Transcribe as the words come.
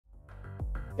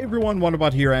Hey everyone,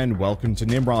 Wanderbot here, and welcome to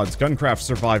NIMRODS Guncraft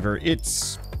Survivor.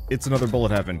 It's another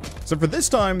bullet heaven. So for this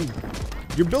time,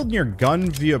 you're building your gun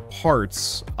via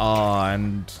parts,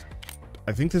 and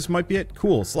I think this might be it.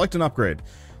 Cool, select an upgrade.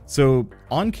 So,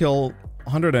 on kill,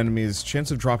 100 enemies, chance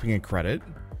of dropping a credit,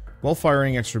 while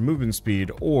firing extra movement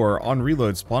speed, or on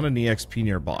reload, spawn an EXP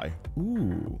nearby.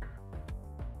 Ooh.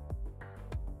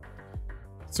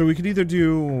 So we could either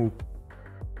do...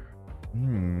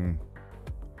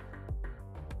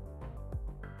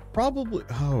 Probably...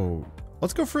 Oh.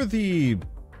 Let's go for the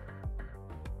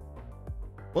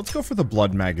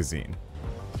blood magazine.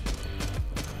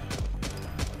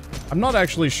 I'm not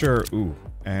actually sure... Ooh.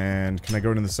 And can I go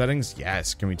into the settings?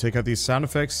 Yes. Can we take out these sound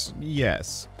effects?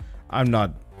 Yes. I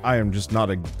am just not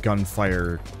a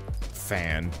gunfire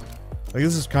fan. Like,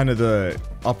 this is kind of the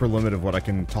upper limit of what I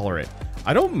can tolerate.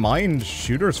 I don't mind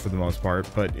shooters for the most part,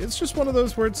 but it's just one of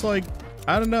those where it's like,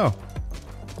 I don't know.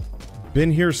 Been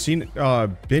here,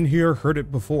 heard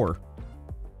it before.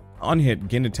 On hit,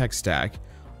 gain a tech stack.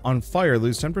 On fire,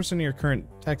 lose 10% of your current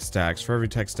tech stacks for every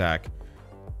tech stack.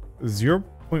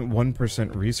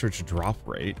 0.1% research drop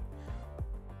rate.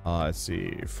 Let's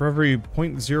see. For every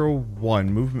 0.01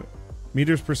 movement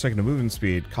meters per second of movement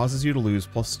speed, causes you to lose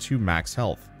 +2 max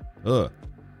health. Ugh.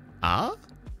 Ah?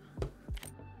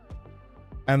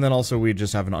 And then also we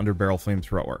just have an underbarrel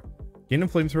flamethrower. Gain a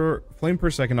flame per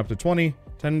second up to 20.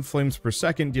 10 flames per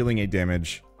second, dealing 8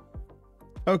 damage.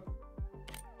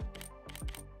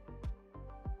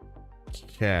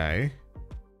 Okay.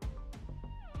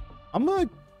 I'm gonna...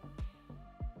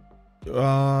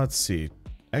 let's see.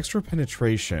 Extra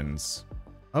penetrations.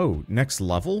 Oh, next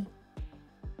level?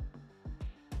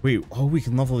 Wait, oh, we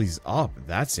can level these up.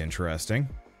 That's interesting.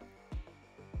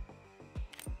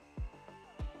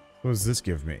 What does this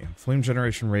give me? Flame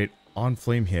generation rate, on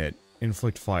flame hit,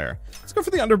 inflict fire. Let's go for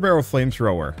the underbarrel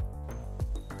flamethrower.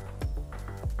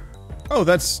 Oh,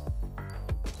 that's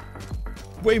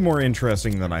way more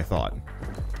interesting than I thought.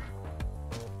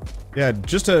 Yeah,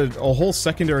 just a whole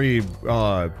secondary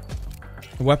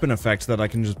weapon effect that I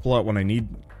can just pull out when I need.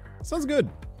 Sounds good.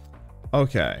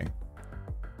 Okay.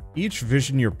 Each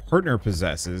vision your partner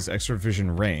possesses, extra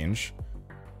vision range,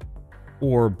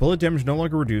 or bullet damage no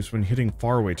longer reduced when hitting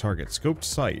faraway targets. Scoped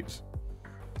sight.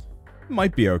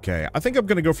 Might be okay. I think I'm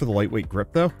gonna go for the lightweight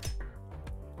grip though.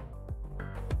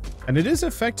 And it is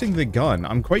affecting the gun.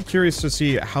 I'm quite curious to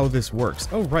see how this works.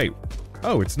 Oh, right.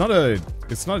 Oh, it's not a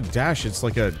dash, it's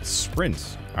like a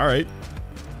sprint. Alright.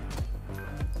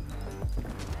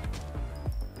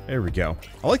 There we go.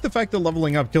 I like the fact that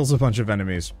leveling up kills a bunch of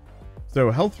enemies. So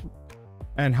health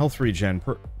and health regen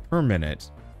per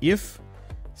minute. If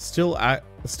still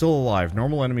alive,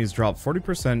 normal enemies drop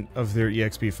 40% of their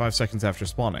EXP 5 seconds after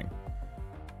spawning.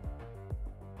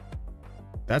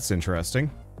 That's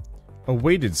interesting. A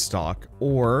weighted stock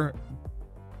or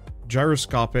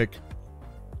gyroscopic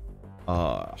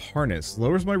harness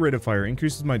lowers my rate of fire,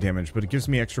 increases my damage, but it gives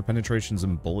me extra penetrations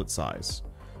and bullet size.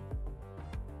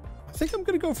 I think I'm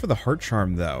gonna go for the heart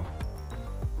charm though.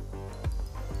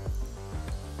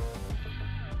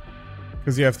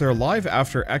 Because yeah, if they're alive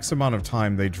after X amount of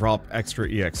time, they drop extra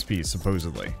EXP,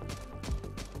 supposedly.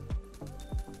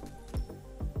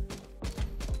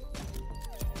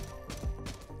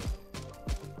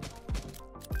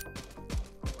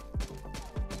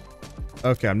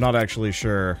 Okay, I'm not actually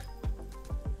sure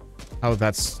how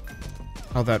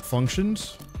that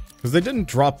functioned. Because they didn't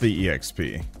drop the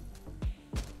EXP.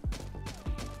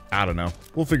 I don't know.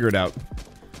 We'll figure it out.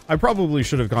 I probably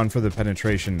should have gone for the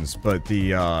penetrations, but the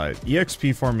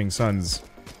EXP farming sounds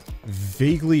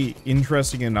vaguely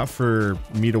interesting enough for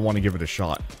me to want to give it a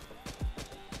shot.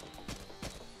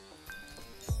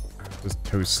 Just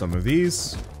toast some of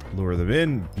these, lure them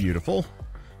in, beautiful.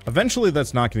 Eventually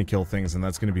that's not going to kill things, and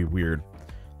that's going to be weird.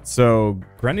 So,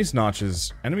 Granny's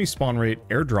Notches, enemy spawn rate,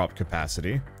 airdrop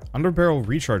capacity, underbarrel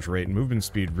recharge rate, movement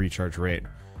speed recharge rate,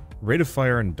 rate of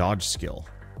fire, and dodge skill.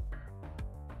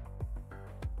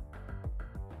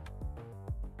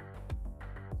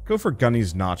 Go for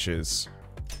Gunny's Notches.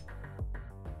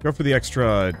 Go for the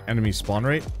extra enemy spawn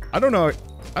rate. I don't know.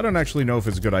 I don't actually know if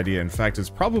it's a good idea. In fact, it's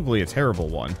probably a terrible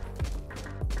one.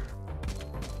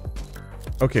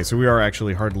 Okay, so we are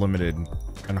actually hard limited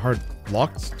and hard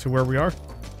locked to where we are.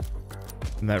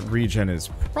 And that regen is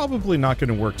probably not going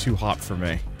to work too hot for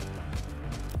me.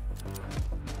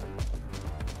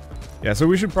 Yeah, so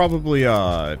we should probably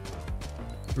go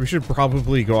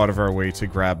out of our way to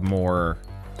grab more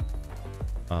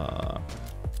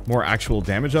actual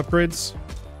damage upgrades.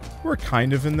 We're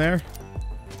kind of in there.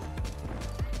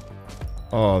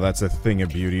 Oh, that's a thing of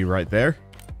beauty right there.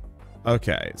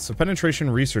 Okay, so penetration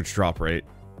research drop rate.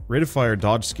 rate of fire,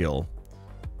 dodge skill,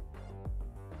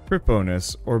 crit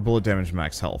bonus, or bullet damage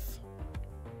max health.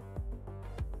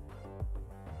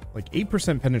 Like,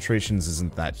 8% penetrations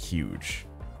isn't that huge.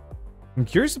 I'm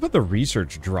curious about the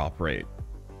research drop rate.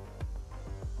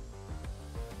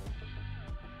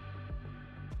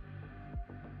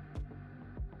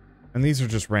 And these are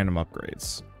just random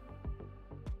upgrades.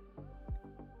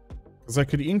 Because I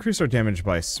could increase our damage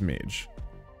by a smidge.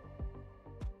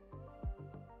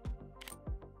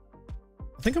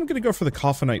 I think I'm going to go for the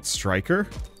Coffinite Striker.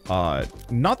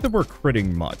 Not that we're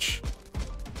critting much.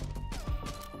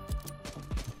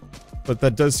 But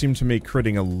that does seem to make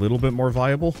critting a little bit more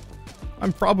viable.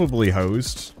 I'm probably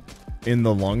hosed in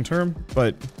the long term,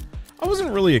 but I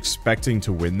wasn't really expecting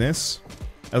to win this.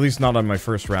 At least not on my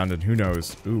first round, and who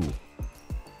knows. Ooh.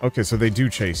 Okay, so they do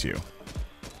chase you.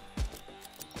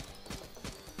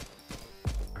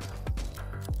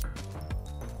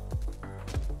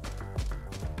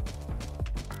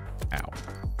 Ow.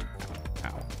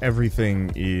 Ow.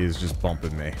 Everything is just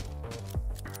bumping me.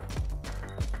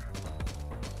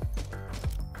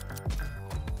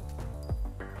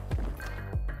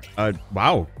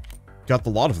 Wow. Got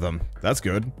the lot of them. That's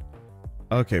good.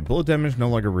 Okay, bullet damage no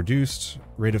longer reduced.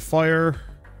 Rate of fire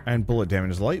and bullet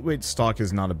damage. Lightweight stock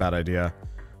is not a bad idea.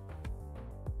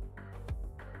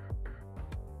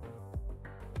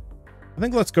 I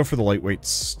think let's go for the lightweight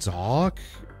stock.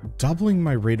 Doubling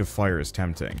my rate of fire is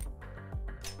tempting.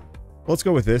 Let's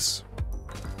go with this.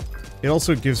 It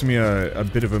also gives me a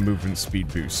bit of a movement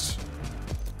speed boost,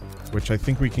 which I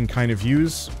think we can kind of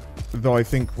use. Though I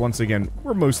think, once again,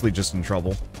 we're mostly just in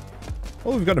trouble.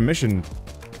 Oh, we've got a mission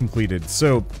completed.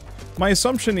 So, my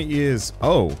assumption is...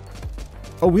 Oh,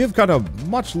 we have got a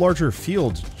much larger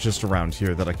field just around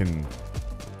here that I can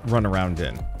run around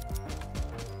in.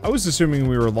 I was assuming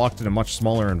we were locked in a much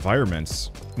smaller environment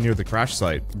near the crash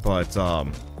site, but, I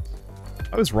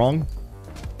was wrong.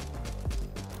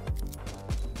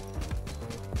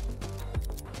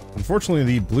 Unfortunately,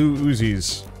 the blue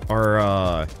Uzis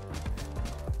are,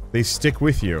 they stick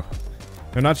with you.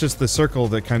 They're not just the circle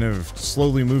that kind of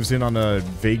slowly moves in on a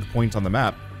vague point on the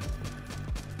map.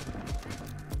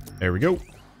 There we go.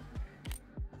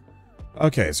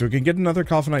 Okay, so we can get another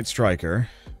Coffinite Striker.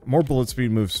 More bullet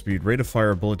speed, move speed, rate of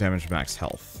fire, bullet damage, max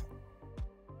health.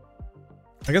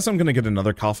 I guess I'm gonna get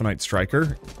another Coffinite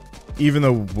Striker. Even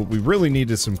though what we really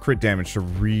need is some crit damage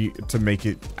to make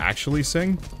it actually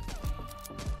sing.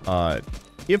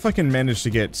 If I can manage to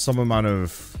get some amount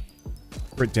of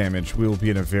crit damage, we'll be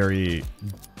in a very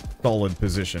solid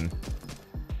position.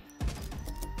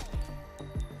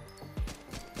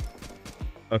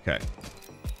 Okay.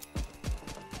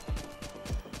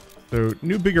 So,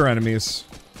 new bigger enemies.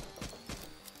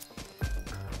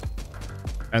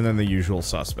 And then the usual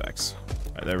suspects.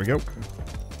 Alright, there we go.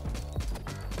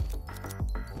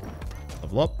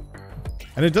 Level up.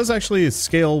 And it does actually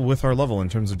scale with our level in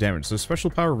terms of damage. So, special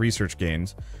power research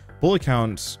gains, bullet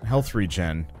count, health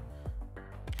regen.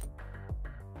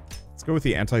 Let's go with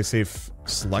the anti-safe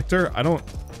selector. I don't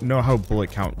know how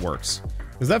bullet count works.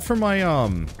 Is that for my,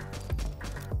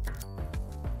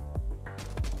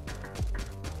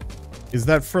 Is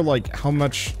that for, like, how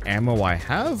much ammo I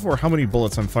have, or how many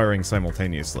bullets I'm firing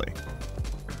simultaneously?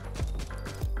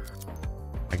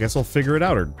 I guess I'll figure it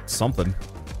out, or something.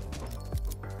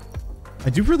 I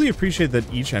do really appreciate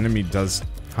that each enemy does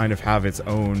kind of have its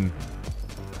own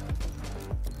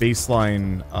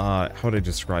baseline, how would I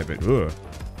describe it?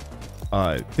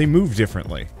 They move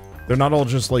differently. They're not all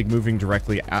just, like, moving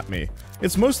directly at me.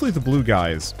 It's mostly the blue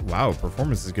guys. Wow,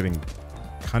 performance is getting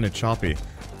kind of choppy.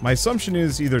 My assumption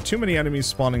is either too many enemies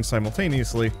spawning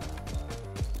simultaneously,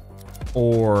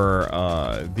 or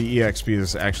the EXP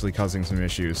is actually causing some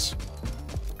issues.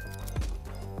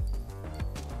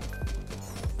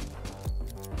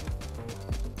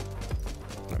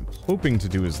 What I'm hoping to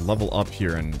do is level up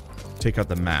here and take out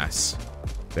the mass.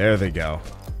 There they go.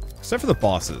 Except for the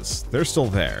bosses. They're still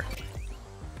there.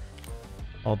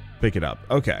 I'll pick it up.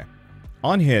 Okay.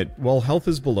 On hit, while health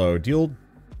is below, deal...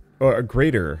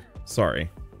 greater... Sorry.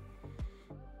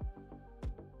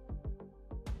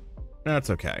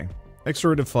 That's okay. Extra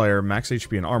rate of fire, max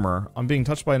HP and armor. On being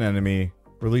touched by an enemy,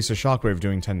 release a shockwave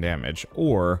doing 10 damage.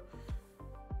 Or...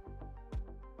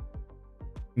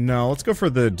 No, let's go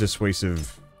for the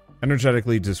dissuasive...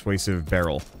 Energetically dissuasive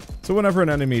barrel. So whenever an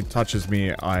enemy touches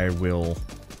me, I will...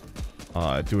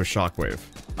 do a shockwave.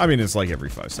 I mean, it's like every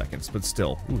 5 seconds, but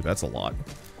still. Ooh, that's a lot.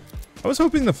 I was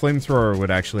hoping the flamethrower would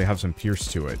actually have some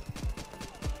pierce to it.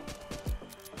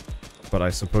 But I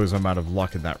suppose I'm out of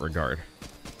luck in that regard.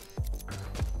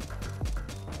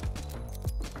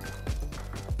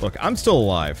 Look, I'm still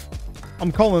alive.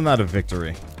 I'm calling that a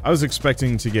victory. I was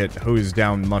expecting to get hosed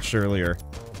down much earlier.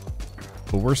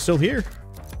 But we're still here.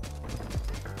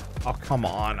 Oh, come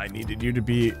on. I needed you to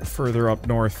be further up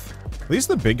north. At least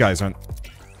the big guys aren't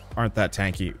that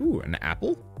tanky. Ooh, an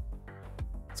apple?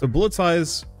 So bullet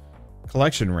size,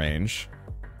 collection range,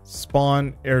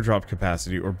 spawn, airdrop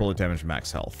capacity, or bullet damage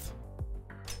max health.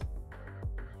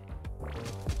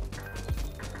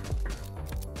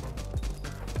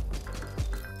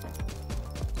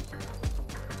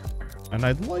 And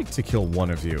I'd like to kill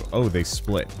one of you. Oh, they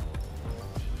split.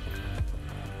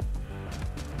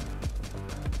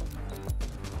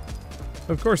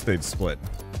 Of course they'd split.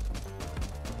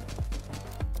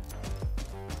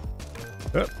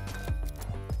 Oh.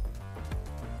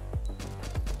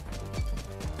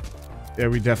 Yeah,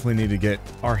 we definitely need to get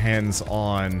our hands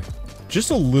on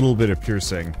just a little bit of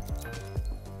piercing.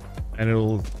 And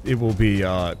it will be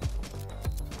a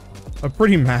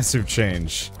pretty massive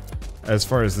change as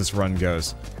far as this run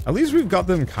goes. At least we've got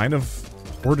them kind of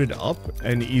hoarded up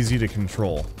and easy to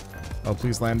control. Oh,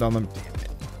 please land on them. Damn it.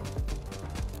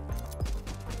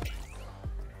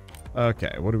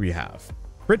 Okay, what do we have?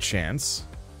 Crit chance.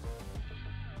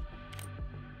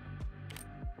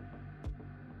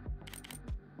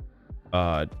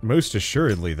 Most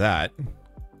assuredly that.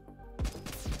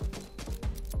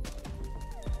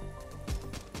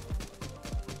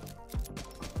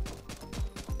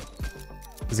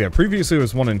 Because yeah, previously it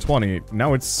was 1 in 20,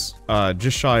 now it's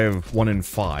just shy of 1 in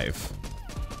 5.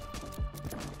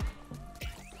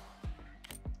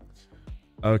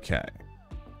 Okay.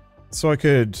 So I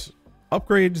could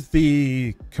upgrade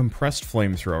the compressed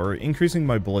flamethrower, increasing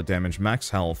my bullet damage, max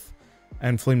health,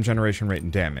 and flame generation rate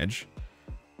and damage.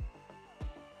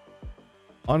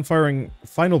 On firing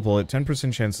final bullet,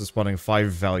 10% chance of spawning 5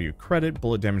 value credit,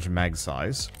 bullet damage and mag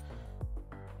size.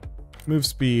 Move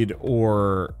speed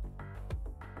or...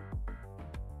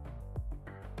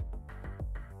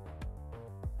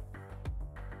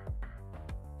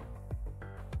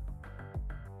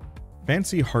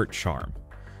 Fancy Heart Charm.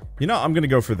 You know, I'm gonna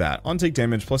go for that. On take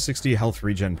damage, plus 60 health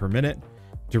regen per minute.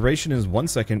 Duration is 1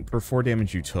 second per 4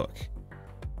 damage you took.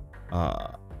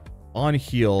 On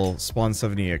heal, spawn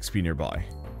 70 XP nearby.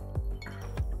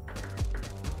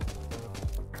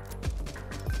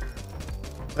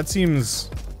 That seems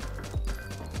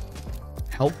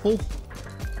helpful.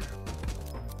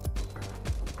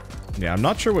 Yeah, I'm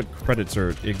not sure what credits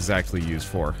are exactly used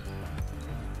for.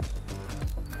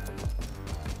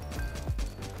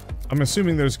 I'm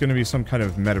assuming there's going to be some kind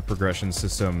of meta progression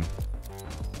system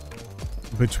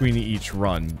between each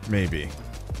run, maybe.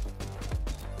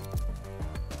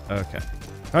 Okay.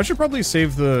 I should probably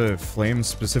save the flames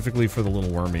specifically for the little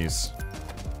wormies.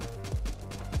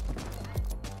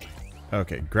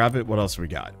 Okay, grab it. What else we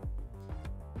got?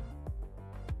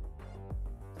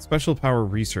 Special power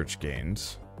research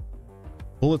gained.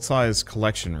 Bullet size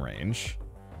collection range.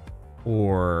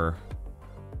 Or...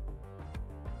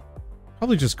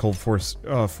 probably just cold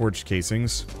forged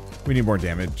casings. We need more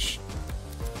damage.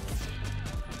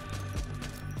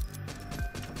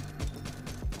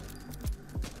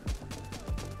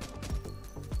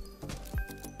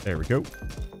 There we go.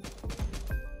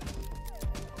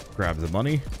 Grab the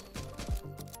money.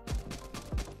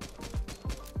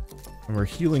 And we're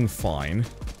healing fine.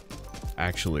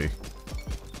 Actually.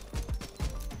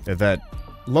 Yeah, that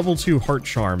level 2 heart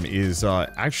charm is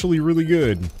actually really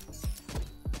good.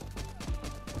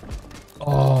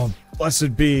 Oh,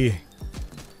 blessed be. It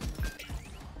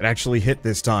actually hit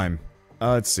this time.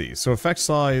 Let's see. So effect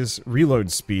size,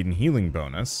 reload speed, and healing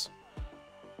bonus.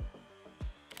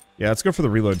 Yeah, let's go for the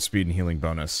reload speed and healing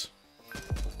bonus.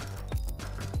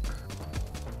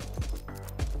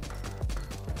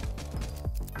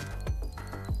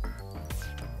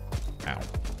 Ow.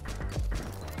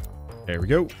 There we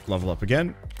go. Level up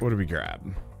again. What do we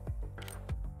grab?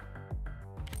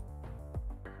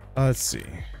 Let's see.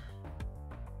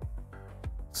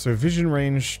 So vision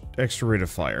range, extra rate of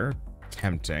fire.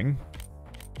 Tempting.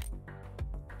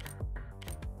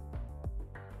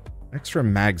 Extra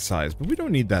mag size, but we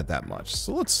don't need that much.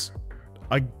 So let's...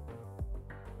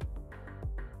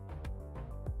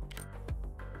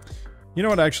 You know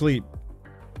what, actually...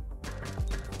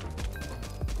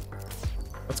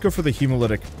 Let's go for the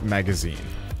hemolytic magazine.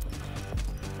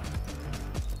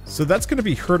 So that's going to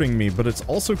be hurting me, but it's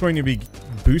also going to be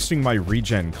boosting my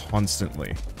regen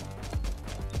constantly.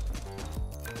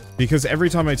 Because every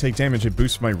time I take damage, it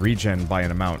boosts my regen by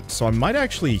an amount. So I might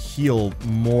actually heal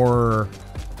more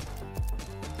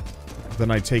than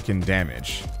I take in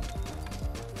damage.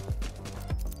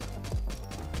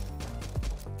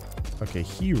 Okay,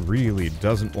 he really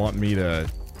doesn't want me to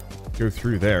go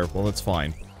through there. Well, that's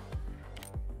fine.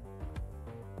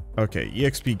 Okay,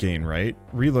 EXP gain, right?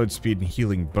 Reload speed and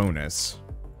healing bonus.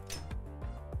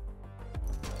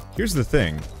 Here's the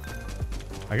thing.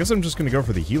 I guess I'm just gonna go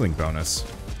for the healing bonus.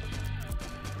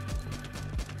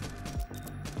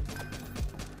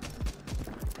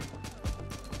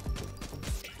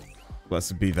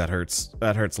 Blessed be, that hurts.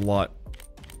 That hurts a lot.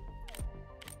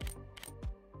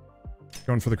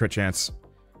 Going for the crit chance.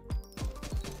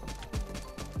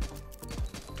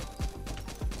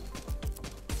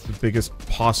 The biggest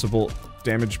possible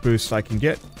damage boost I can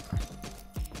get.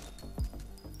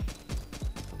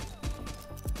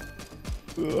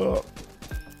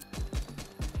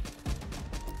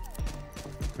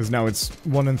 Because now it's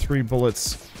 1 in 3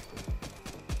 bullets.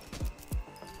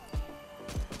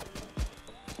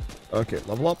 Okay,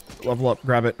 level up,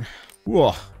 grab it.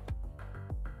 Whoa.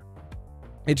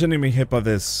 Each enemy hit by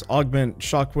this augment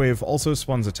shockwave also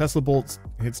spawns a Tesla bolt,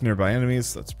 hits nearby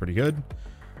enemies. That's pretty good.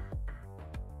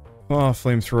 Oh,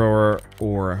 flamethrower,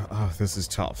 or oh, this is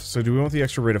tough. So do we want the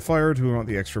extra rate of fire, or do we want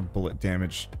the extra bullet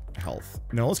damage health?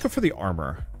 No, let's go for the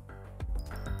armor.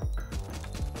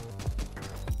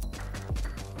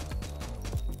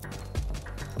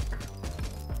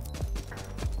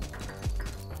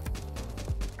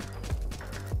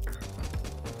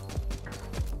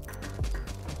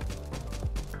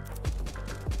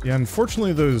 Yeah,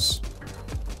 unfortunately those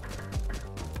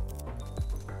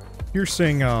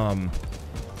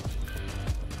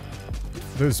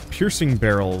piercing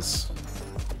barrels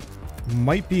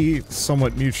might be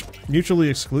somewhat mutually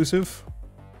exclusive.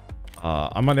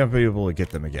 I might not be able to get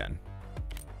them again.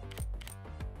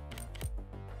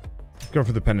 Go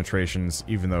for the penetrations,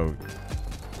 even though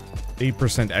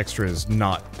 8% extra is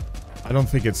not... I don't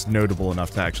think it's notable enough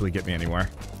to actually get me anywhere.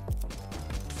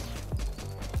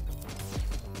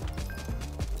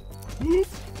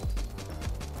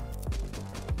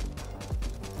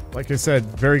 Like I said,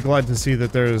 very glad to see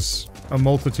that there's a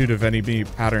multitude of enemy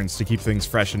patterns to keep things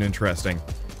fresh and interesting.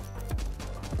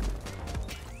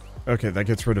 Okay, that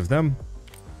gets rid of them.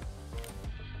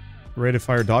 Rate of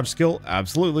fire dodge skill?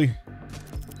 Absolutely.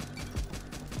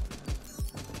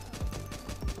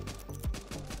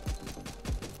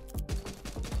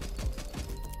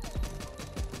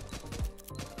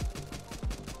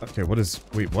 Okay, what is...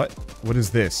 Wait, what? What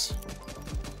is this?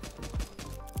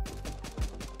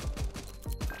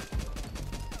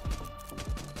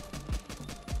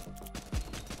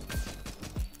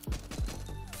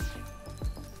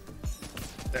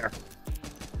 There.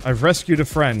 I've rescued a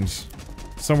friend.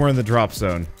 Somewhere in the drop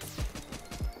zone.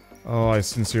 Oh, I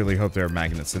sincerely hope there are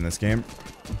magnets in this game.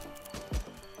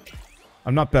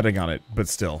 I'm not betting on it, but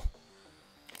still.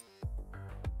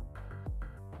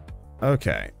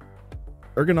 Okay.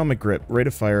 Ergonomic grip, rate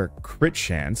of fire, crit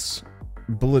chance,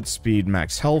 bullet speed,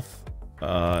 max health.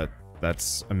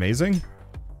 That's amazing.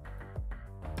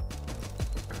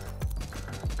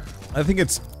 I think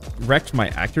it's wrecked my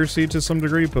accuracy to some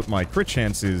degree, but my crit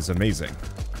chance is amazing.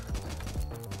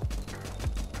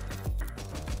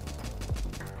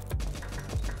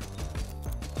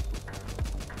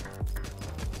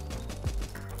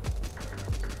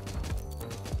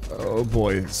 Oh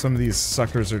boy, some of these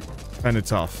suckers are kind of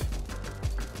tough.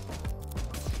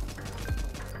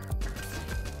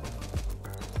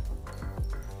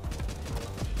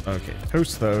 Okay,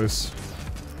 toast those.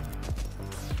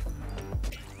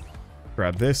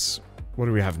 Grab this. What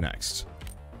do we have next?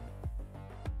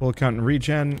 Bullet count and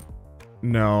regen.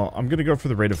 No, I'm gonna go for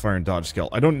the rate of fire and dodge skill.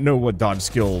 I don't know what dodge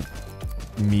skill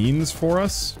means for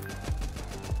us.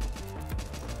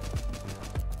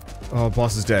 Oh,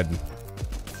 boss is dead.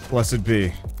 Blessed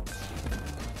be.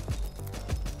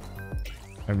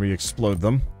 And we explode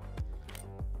them.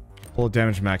 Bullet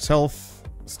damage, max health.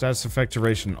 Status effect,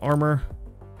 duration, armor.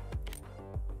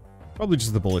 Probably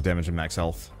just the bullet damage and max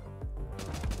health.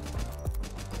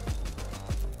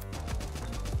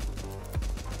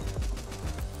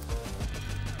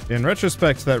 In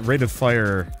retrospect, that rate of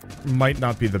fire might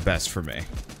not be the best for me.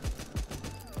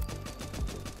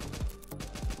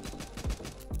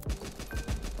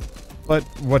 But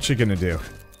what you gonna do,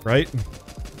 right?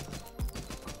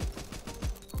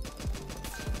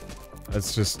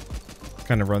 Let's just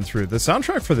kind of run through. The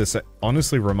soundtrack for this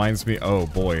honestly reminds me, oh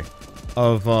boy,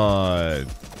 of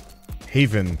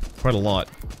Haven quite a lot.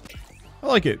 I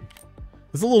like it.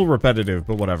 It's a little repetitive,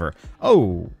 but whatever.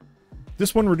 Oh,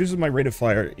 this one reduces my rate of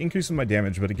fire, increases my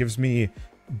damage, but it gives me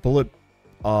bullet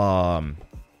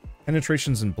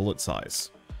penetrations and bullet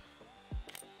size.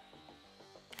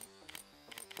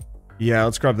 Yeah,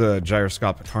 let's grab the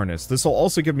gyroscopic harness. This will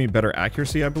also give me better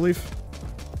accuracy, I believe.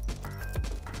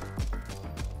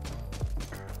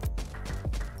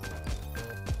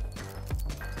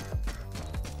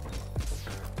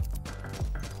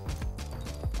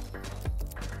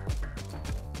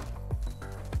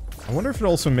 I wonder if it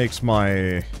also makes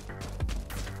my...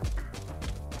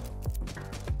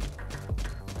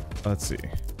 Let's see.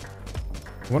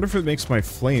 I wonder if it makes my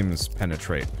flames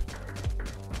penetrate.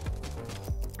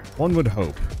 One would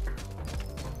hope.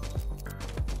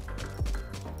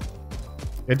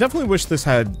 I definitely wish this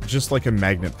had just like a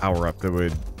magnet power-up that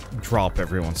would drop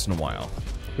every once in a while.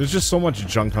 There's just so much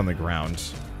junk on the ground.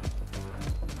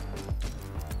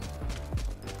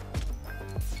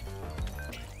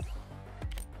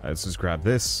 Let's just grab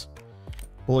this.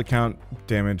 Bullet count,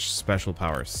 damage, special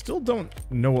power. Still don't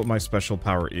know what my special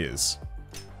power is.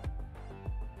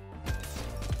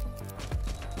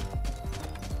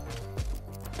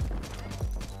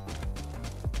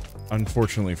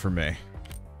 Unfortunately for me.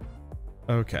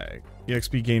 Okay.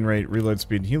 EXP gain rate, reload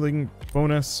speed, healing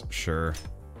bonus? Sure.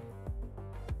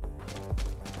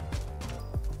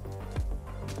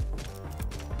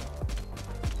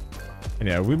 And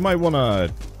yeah, we might want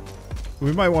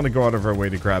to go out of our way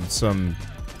to grab some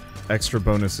extra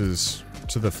bonuses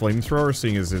to the flamethrower,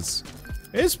 seeing as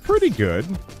it's pretty good.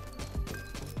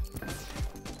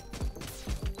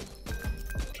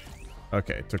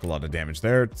 Okay, took a lot of damage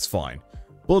there. It's fine.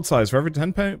 Bullet size. For every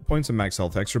 10 points of max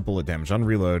health, extra bullet damage on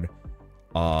reload.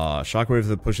 Shockwave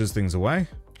that pushes things away?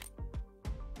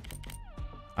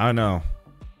 I don't know.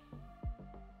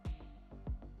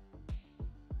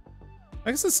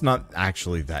 I guess it's not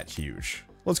actually that huge.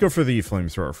 Let's go for the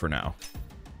flamethrower for now.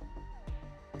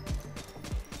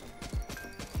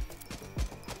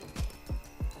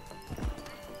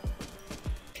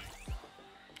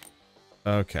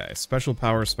 Okay, special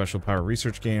power,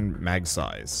 research gain, mag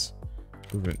size.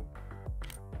 Movement.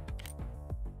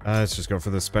 Let's just go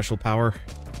for the special power.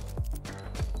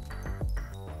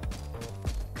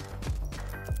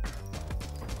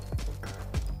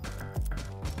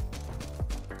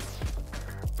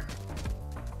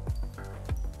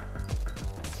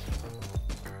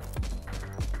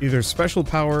 Either special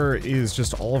power is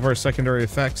just all of our secondary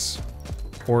effects,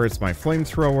 or it's my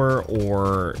flamethrower,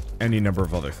 or any number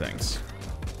of other things.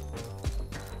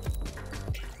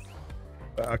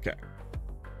 Okay.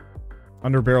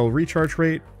 Underbarrel recharge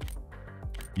rate.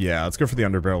 Yeah, let's go for the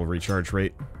underbarrel recharge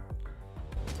rate.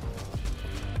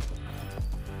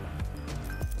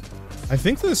 I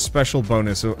think the special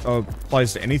bonus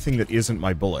applies to anything that isn't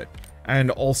my bullet, and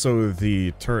also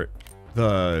the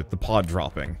pod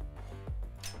dropping.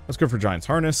 Let's go for Giant's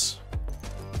Harness.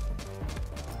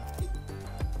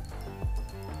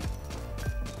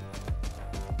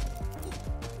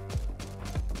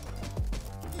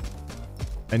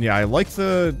 And yeah, I like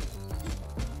the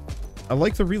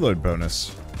reload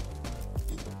bonus.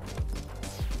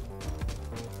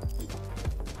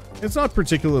 It's not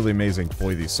particularly amazing.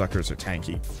 Boy, these suckers are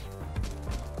tanky.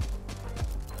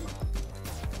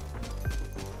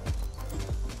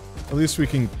 At least we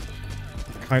can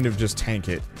kind of just tank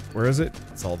it. Where is it?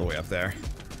 It's all the way up there.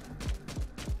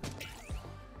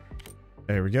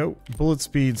 There we go. Bullet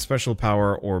speed, special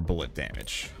power, or bullet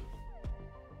damage.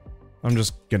 I'm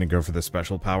just gonna go for the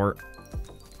special power.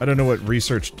 I don't know what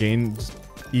research gain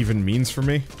even means for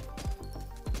me.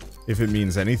 If it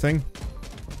means anything.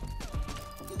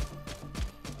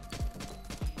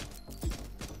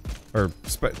 Or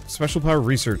special power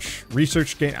research.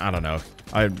 Research gain? I don't know.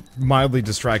 I'm mildly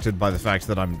distracted by the fact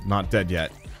that I'm not dead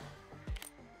yet.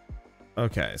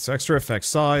 Okay, so extra effect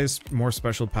size, more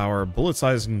special power, bullet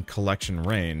size and collection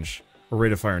range, or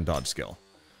rate of fire and dodge skill.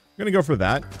 I'm gonna go for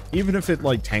that, even if it,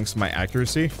 like, tanks my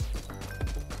accuracy.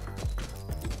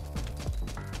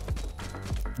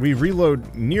 We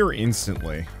reload near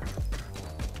instantly.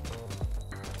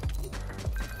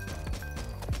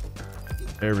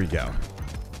 There we go.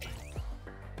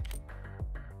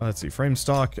 Let's see, frame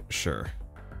stock, sure.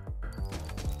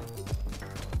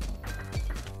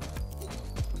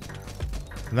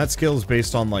 And that skill is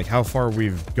based on, like, how far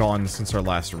we've gone since our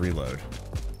last reload.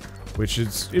 Which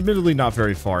is admittedly not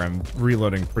very far. I'm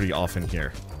reloading pretty often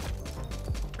here.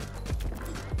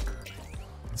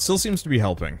 It still seems to be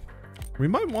helping. We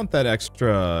might want that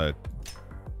extra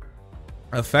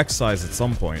effect size at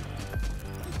some point.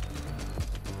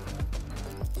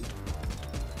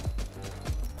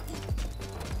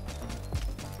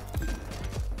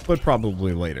 But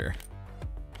probably later.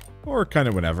 Or kind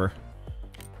of whenever.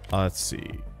 Let's see.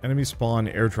 Enemy spawn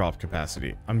airdrop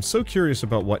capacity. I'm so curious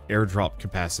about what airdrop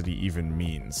capacity even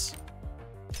means.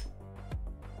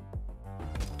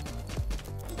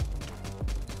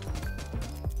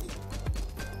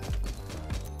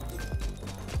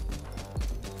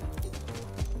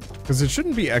 Because it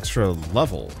shouldn't be extra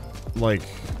level. Like,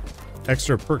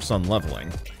 extra perks on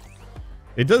leveling.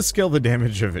 It does scale the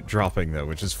damage of it dropping, though,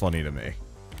 which is funny to me.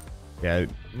 Yeah,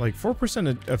 like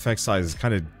 4% effect size is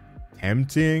kind of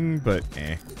tempting, but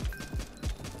eh.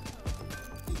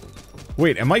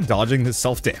 Wait, am I dodging this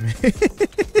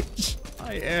self-damage?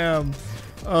 I am.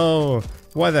 Oh,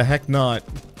 why the heck not?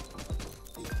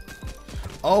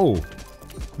 Oh,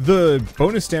 the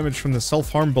bonus damage from the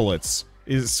self-harm bullets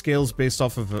is scales based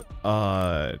off of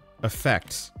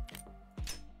effects.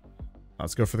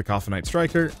 Let's go for the Coffinite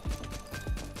Striker.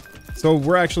 So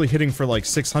we're actually hitting for like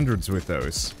 600s with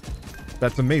those.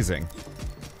 That's amazing.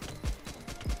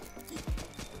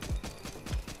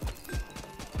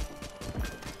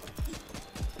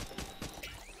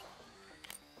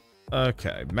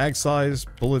 Okay, mag size,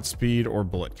 bullet speed, or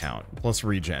bullet count, plus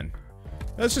regen.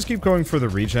 Let's just keep going for the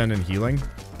regen and healing.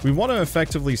 We want to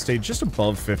effectively stay just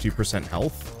above 50%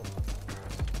 health.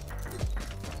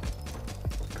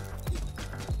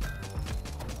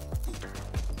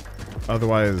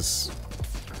 Otherwise,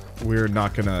 we're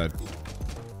not gonna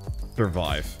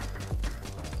survive.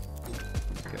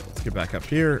 Okay, let's get back up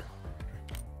here.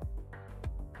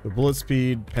 The bullet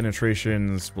speed,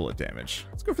 penetrations, bullet damage.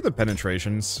 Let's go for the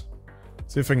penetrations.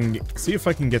 See if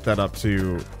I can get that up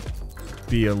to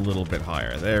be a little bit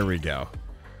higher. There we go.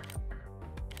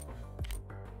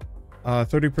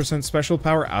 30% special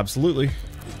power, absolutely.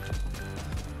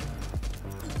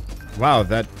 Wow,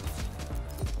 that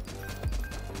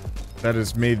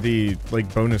has made the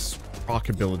like bonus proc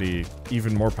ability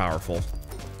even more powerful.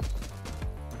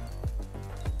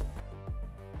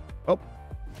 Oh,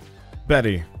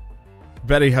 Betty.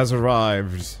 Betty has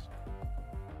arrived.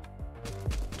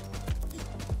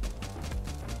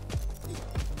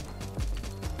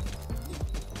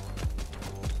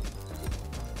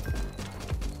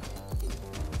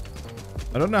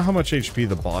 I don't know how much HP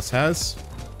the boss has,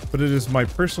 but it is my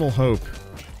personal hope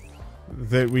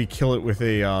that we kill it with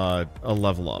a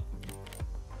level up.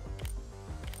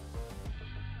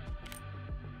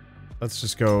 Let's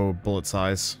just go bullet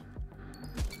size.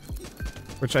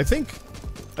 Which I think,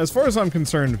 as far as I'm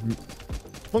concerned,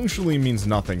 functionally means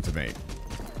nothing to me.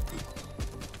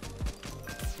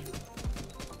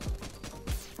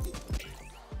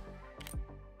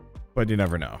 But you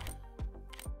never know.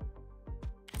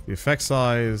 The effect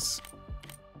size,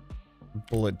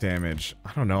 bullet damage.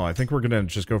 I don't know. I think we're gonna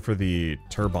just go for the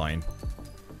turbine.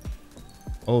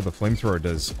 Oh, the flamethrower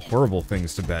does horrible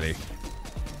things to Betty.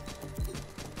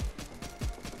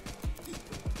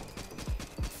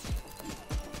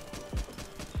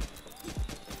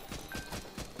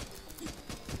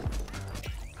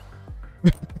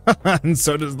 And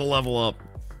so does the level up.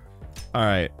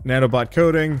 Alright, nanobot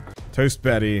coding, toast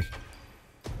Betty,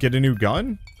 get a new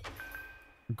gun?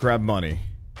 Grab money.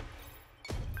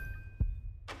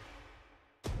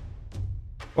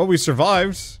 Well, we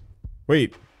survived.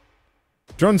 Wait.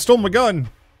 Drone stole my gun.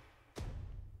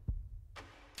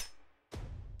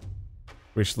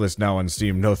 Wishlist now on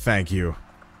Steam. No, thank you.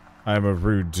 I'm a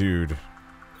rude dude.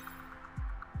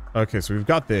 Okay, so we've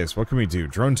got this. What can we do?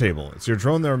 Drone table. It's your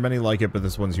drone. There are many like it, but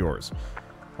this one's yours.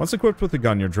 Once equipped with the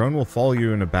gun, your drone will follow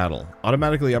you in a battle,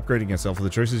 automatically upgrading itself with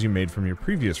the choices you made from your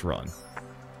previous run.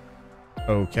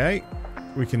 Okay,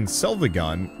 we can sell the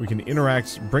gun, we can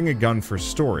interact, bring a gun for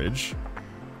storage.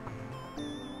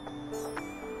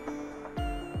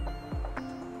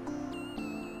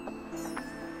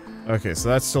 Okay, so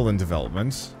that's still in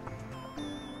development.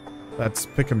 That's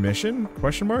pick a mission?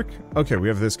 Question mark? Okay, we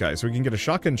have this guy, so we can get a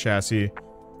shotgun chassis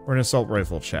or an assault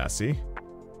rifle chassis.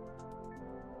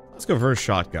 Let's go for a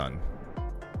shotgun.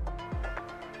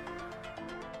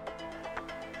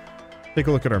 Take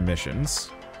a look at our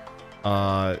missions.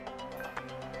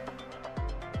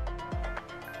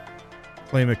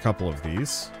 Claim a couple of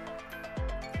these.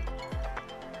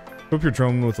 Equip your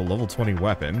drone with a level 20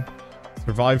 weapon.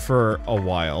 Survive for a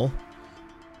while.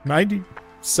 90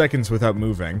 seconds without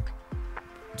moving.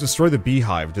 Destroy the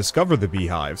beehive. Discover the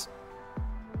beehives.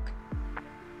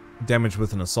 Damage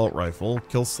with an assault rifle.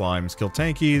 Kill slimes. Kill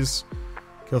tankies.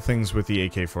 Kill things with the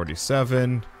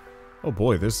AK-47. Oh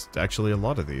boy, there's actually a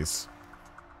lot of these.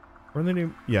 Were there any?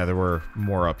 Yeah, there were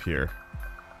more up here.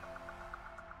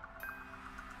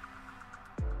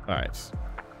 Alright.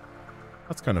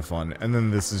 That's kind of fun. And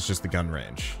then this is just the gun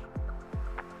range.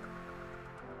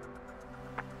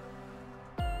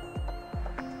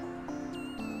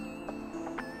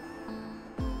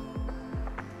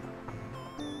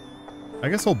 I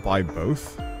guess I'll buy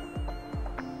both.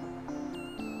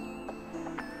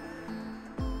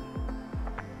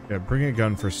 Yeah, bring a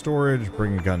gun for storage,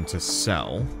 bring a gun to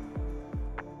sell.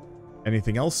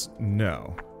 Anything else?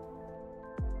 No.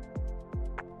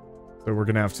 So we're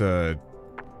gonna have to...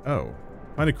 Oh.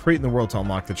 Find a crate in the world to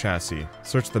unlock the chassis.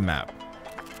 Search the map.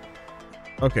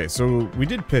 Okay, so we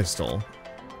did pistol.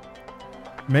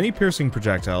 Many piercing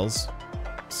projectiles,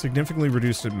 significantly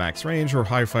reduced at max range or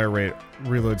high fire rate,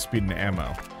 reload speed, and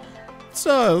ammo.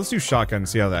 Let's do shotgun and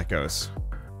see how that goes.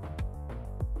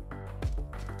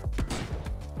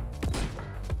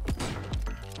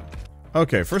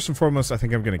 Okay, first and foremost, I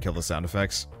think I'm gonna kill the sound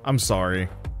effects. I'm sorry.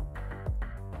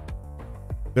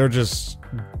 They're just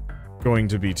going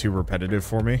to be too repetitive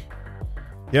for me.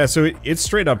 Yeah, so it's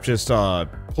straight up just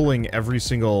pulling every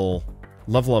single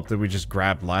level up that we just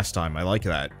grabbed last time. I like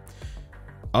that.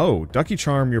 Oh, Ducky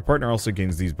Charm, your partner also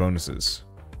gains these bonuses.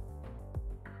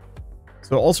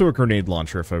 So also a grenade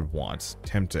launcher if I want.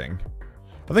 Tempting.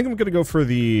 I think I'm gonna go for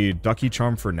the Ducky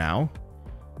Charm for now.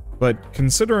 But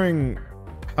considering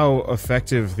how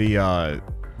effective the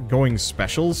going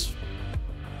specials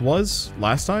was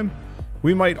last time,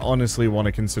 we might honestly want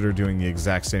to consider doing the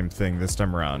exact same thing this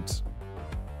time around.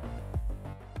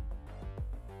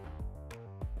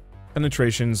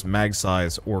 Penetrations, mag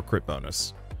size, or crit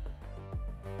bonus.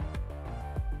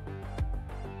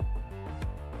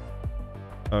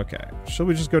 Okay, shall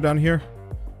we just go down here?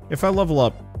 If I level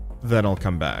up, then I'll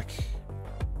come back.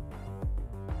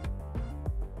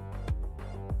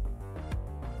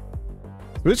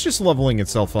 But it's just leveling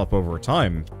itself up over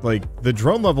time. Like, the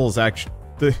drone level is actually...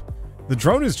 The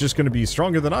drone is just going to be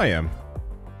stronger than I am.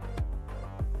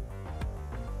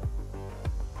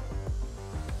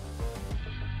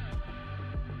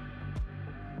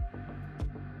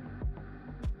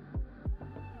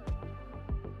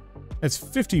 It's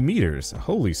 50 meters.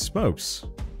 Holy smokes.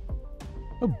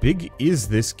 How big is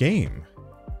this game?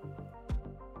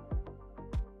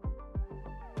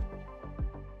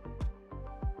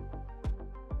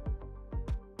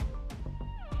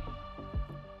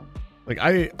 Like,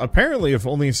 I apparently have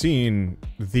only seen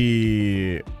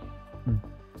the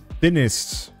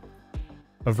thinnest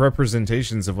of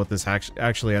representations of what this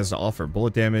actually has to offer.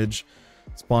 Bullet damage,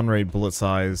 spawn rate, bullet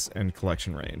size, and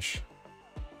collection range.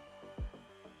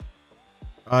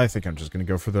 I think I'm just going to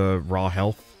go for the raw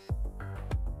health.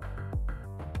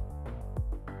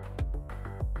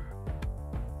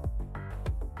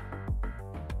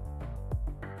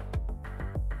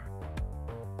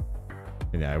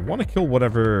 Yeah, I want to kill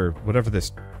whatever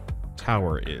this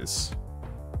tower is.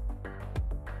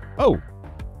 Oh!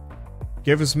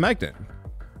 Gave us a magnet.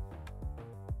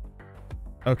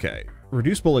 Okay.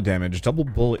 Reduce bullet damage, double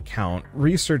bullet count,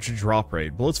 research drop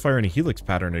rate, bullets fire in a helix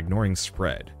pattern ignoring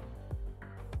spread.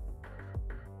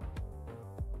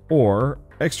 Or,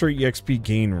 extra EXP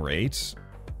gain rate.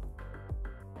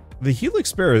 The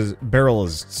helix barrel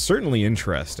is certainly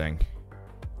interesting.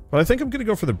 But I think I'm going to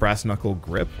go for the brass knuckle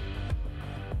grip.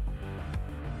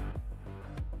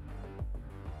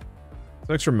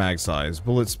 So extra mag size,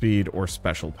 bullet speed, or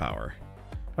special power.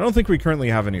 I don't think we currently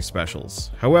have any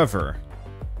specials. However,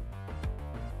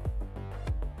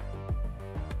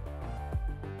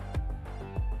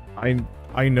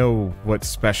 I know what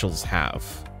specials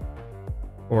have.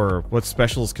 Or what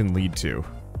specials can lead to.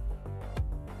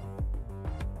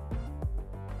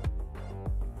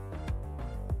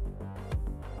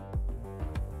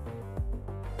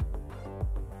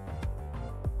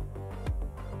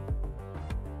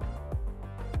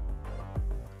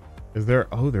 Is there...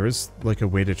 Oh, there is, like, a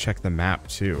way to check the map,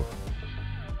 too.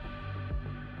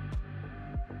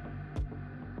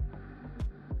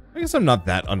 I guess I'm not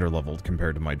that underleveled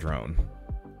compared to my drone.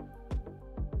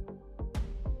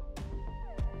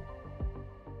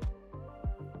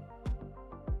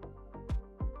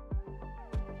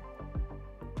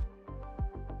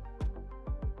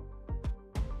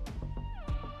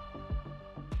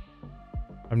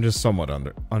 I'm just somewhat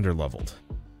underleveled.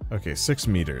 Okay, 6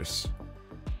 meters.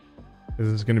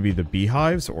 Is this going to be the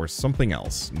beehives or something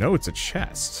else? No, it's a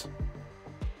chest.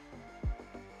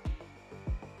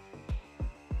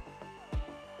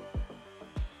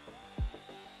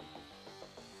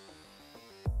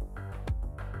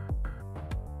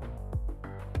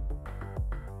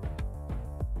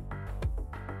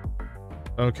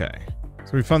 Okay,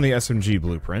 so we found the SMG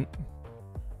blueprint.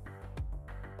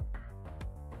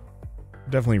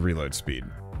 Definitely reload speed.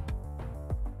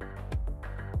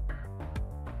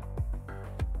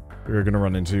 We're gonna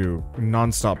run into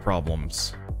non-stop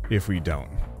problems if we don't.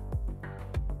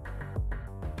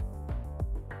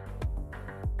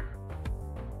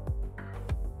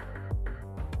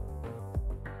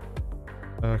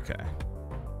 Okay.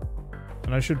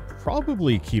 And I should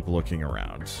probably keep looking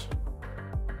around.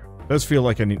 It does feel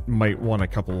like I might want a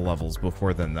couple of levels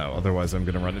before then, though. Otherwise, I'm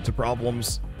gonna run into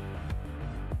problems.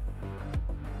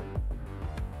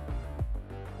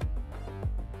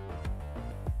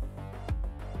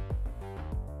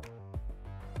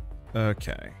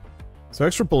 Okay. So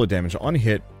extra bullet damage on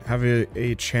hit, have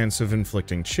a chance of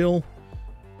inflicting chill.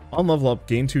 On level up,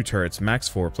 gain 2 turrets, max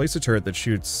 4. Place a turret that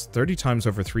shoots 30 times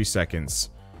over 3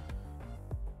 seconds.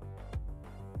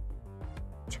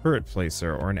 Turret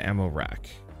placer or an ammo rack.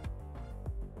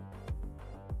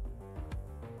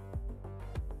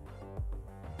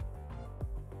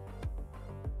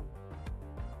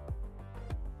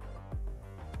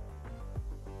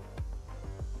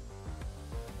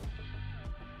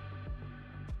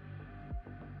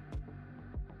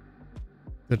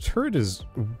 The turret is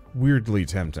weirdly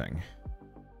tempting.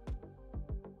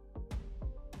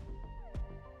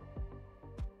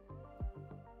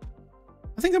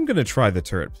 I think I'm gonna try the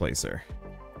turret placer.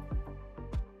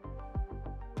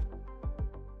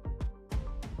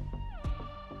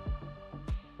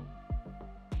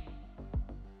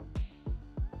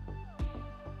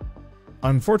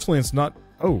 Unfortunately, it's not...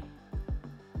 Oh.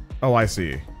 Oh, I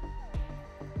see.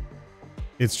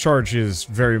 Its charge is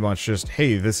very much just,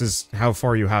 hey, this is how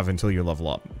far you have until you level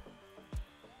up.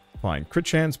 Fine. Crit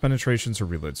chance, penetrations, or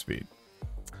reload speed.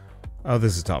 Oh,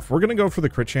 this is tough. We're gonna go for the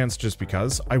crit chance just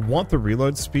because. I want the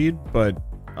reload speed, but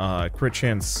crit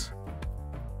chance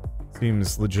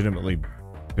seems legitimately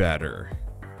better.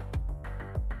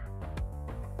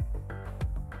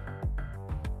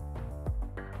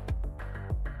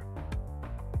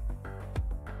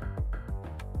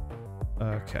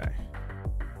 Okay.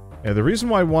 Yeah, the reason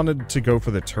why I wanted to go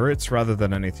for the turrets rather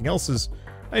than anything else is,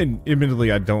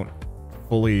 admittedly, I don't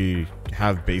fully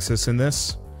have basis in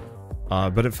this,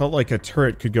 but it felt like a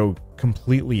turret could go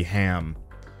completely ham.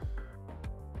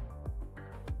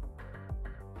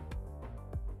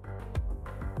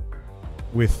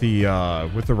 With the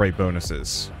right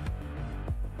bonuses.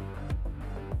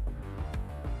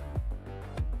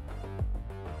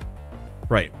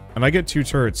 Right, and I get 2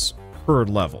 turrets per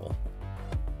level.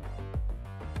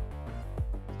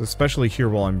 Especially here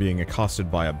while I'm being accosted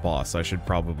by a boss, I should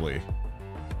probably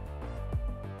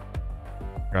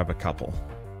grab a couple.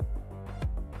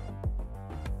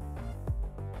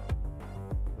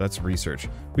 That's research.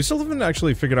 We still haven't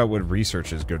actually figured out what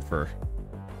research is good for.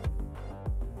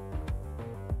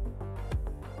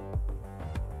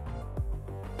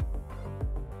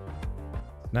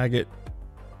 Snag it.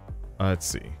 Let's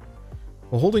see.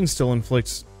 While holding still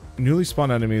inflicts newly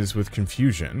spawned enemies with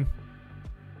confusion.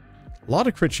 A lot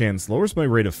of crit chance, lowers my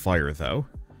rate of fire, though.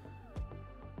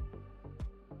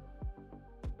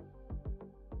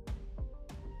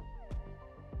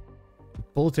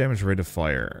 Bullet damage, rate of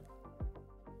fire.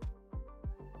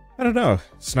 I don't know.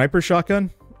 Sniper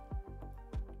shotgun?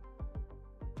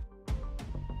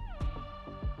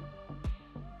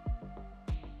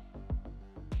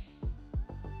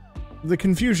 The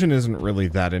confusion isn't really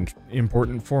that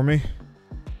important for me.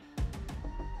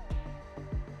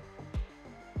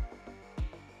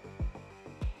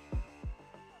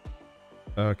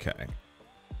 Okay.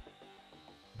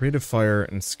 Rate of fire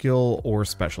and skill or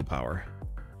special power.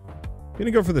 I'm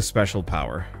gonna go for the special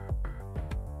power.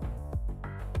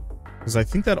 Because I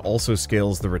think that also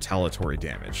scales the retaliatory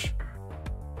damage.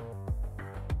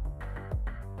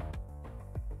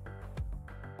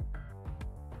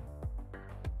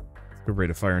 Good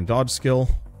rate of fire and dodge skill.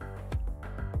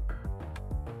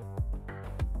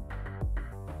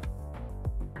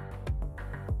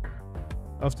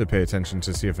 I'll have to pay attention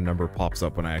to see if a number pops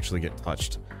up when I actually get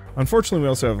touched. Unfortunately, we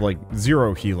also have, like,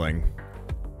 0 healing.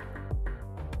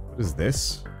 What is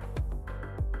this?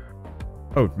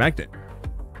 Oh, magnet.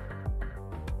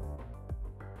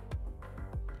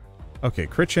 Okay,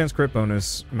 crit chance, crit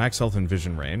bonus, max health and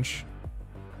vision range.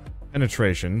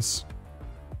 Penetrations.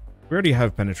 We already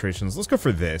have penetrations. Let's go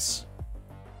for this.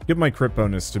 Get my crit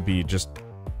bonus to be just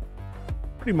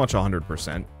pretty much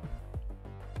 100%.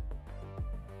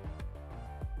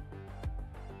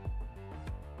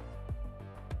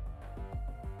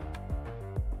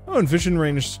 Oh, and vision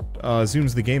range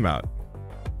zooms the game out.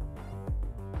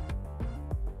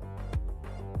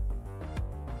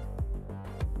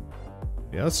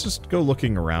 Yeah, let's just go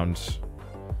looking around.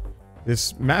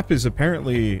 This map is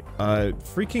apparently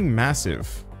freaking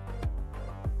massive.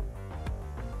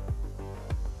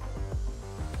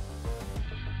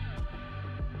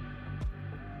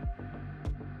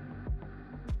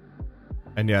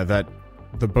 And yeah,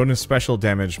 the bonus special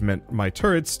damage meant my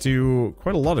turrets do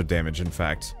quite a lot of damage, in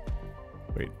fact.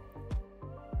 Wait.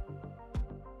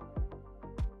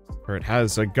 Turret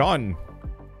has a gun.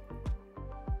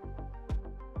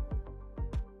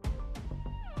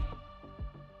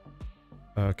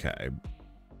 Okay.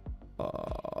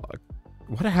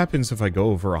 What happens if I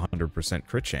go over 100%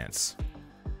 crit chance?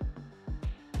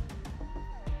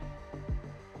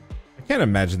 I can't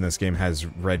imagine this game has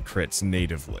red crits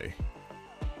natively.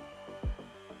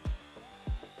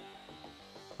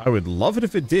 I would love it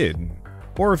if it did.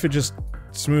 Or if it just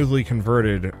smoothly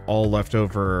converted all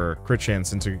leftover crit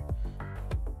chance into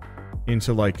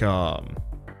like,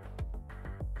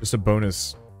 just a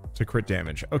bonus to crit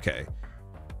damage. Okay.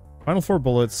 Final 4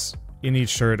 bullets in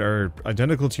each turret are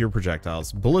identical to your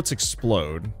projectiles. Bullets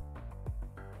explode.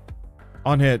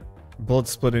 On hit,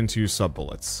 bullets split into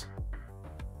sub-bullets.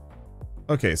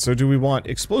 Okay, so do we want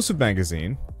explosive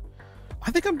magazine?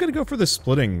 I think I'm gonna go for the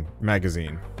splitting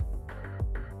magazine.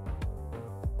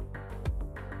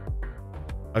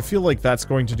 I feel like that's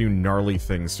going to do gnarly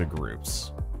things to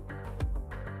groups.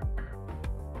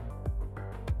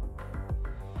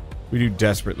 We do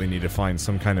desperately need to find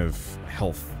some kind of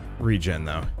health regen,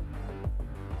 though.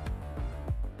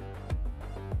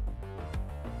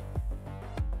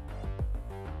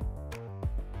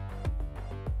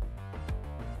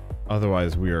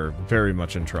 Otherwise, we are very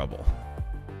much in trouble.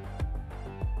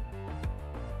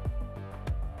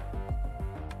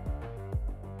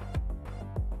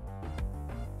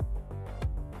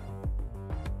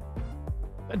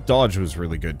 That dodge was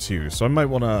really good, too, so I might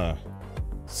want to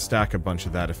stack a bunch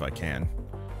of that if I can.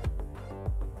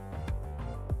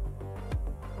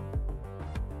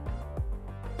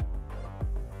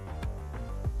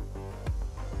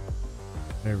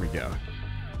 There we go.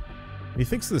 He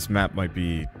thinks this map might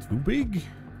be too big?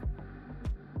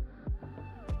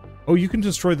 Oh, you can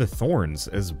destroy the thorns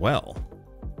as well.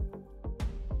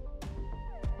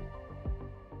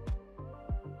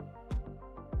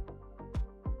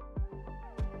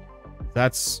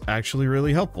 That's actually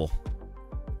really helpful.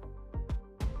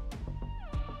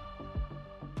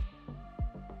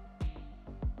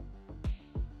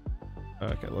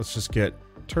 Okay, let's just get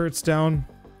turrets down.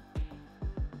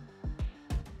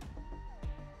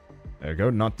 There we go,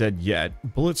 not dead yet.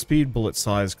 Bullet speed, bullet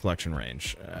size, collection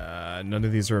range. None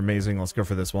of these are amazing. Let's go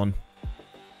for this one.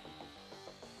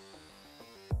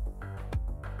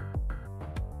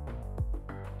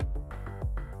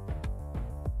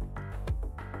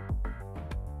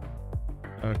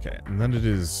 Okay, and then it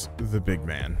is the big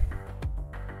man.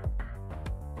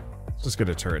 Let's just get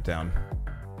a turret down.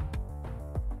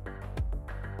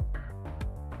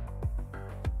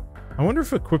 I wonder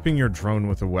if equipping your drone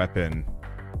with a weapon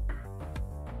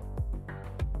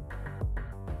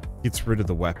gets rid of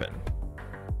the weapon.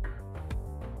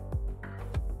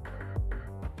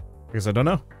 Because I don't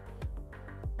know.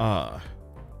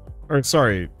 Or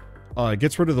sorry,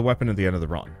 gets rid of the weapon at the end of the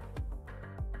run.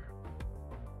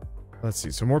 Let's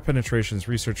see, so more penetrations,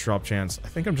 research drop chance. I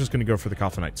think I'm just gonna go for the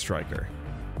Coffinite Striker.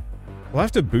 I'll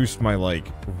have to boost my, like,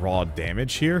 raw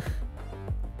damage here.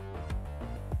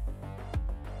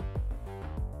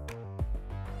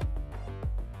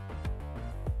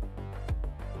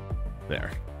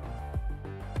 There.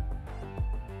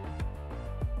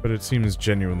 But it seems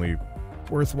genuinely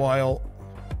worthwhile.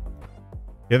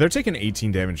 Yeah, they're taking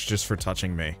 18 damage just for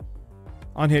touching me.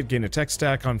 On hit, gain a tech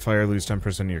stack. On fire, lose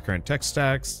 10% of your current tech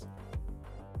stacks.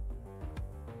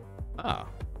 Ah.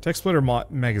 Tech splitter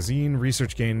magazine,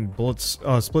 research gain, bullets,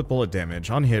 split bullet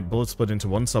damage. On hit, bullets split into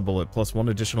one sub-bullet plus one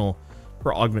additional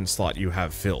per augment slot you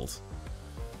have filled.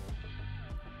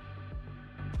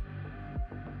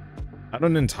 I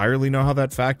don't entirely know how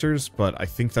that factors, but I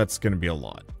think that's going to be a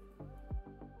lot.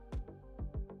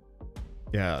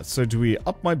 Yeah, so do we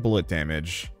up my bullet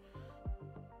damage,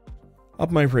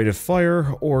 up my rate of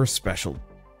fire, or special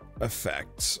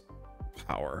effect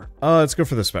power? Let's go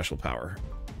for the special power.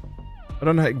 I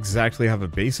don't exactly have a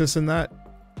basis in that.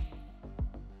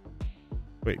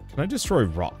 Wait, can I destroy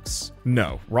rocks?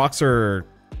 No, rocks are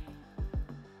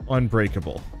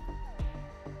unbreakable.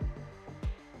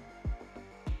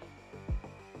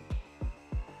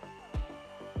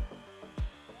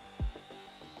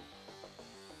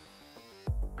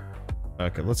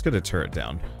 Okay, let's get a turret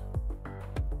down.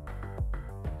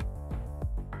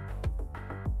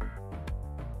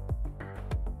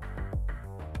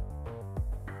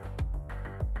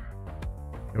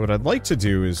 And what I'd like to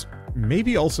do is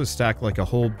maybe also stack like a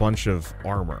whole bunch of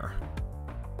armor.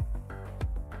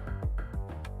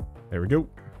 There we go.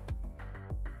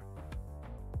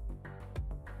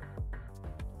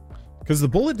 Because the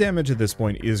bullet damage at this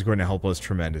point is going to help us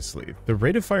tremendously. The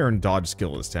rate of fire and dodge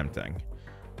skill is tempting.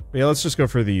 But yeah, let's just go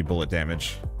for the bullet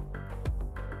damage.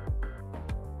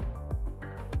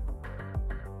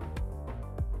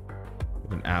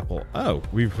 With an apple. Oh,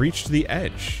 we've reached the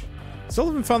edge. Still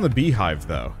haven't found the beehive,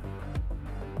 though.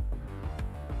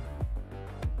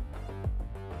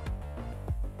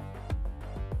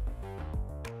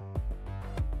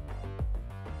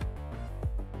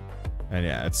 And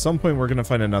yeah, at some point we're going to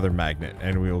find another magnet,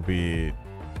 and we'll be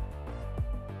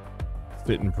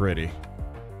sitting pretty.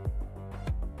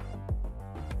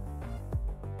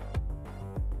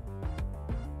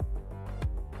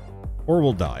 Or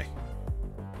we'll die.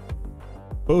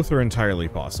 Both are entirely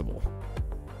possible.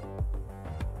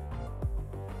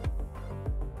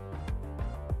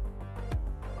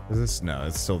 Is this? No,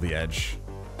 it's still the edge.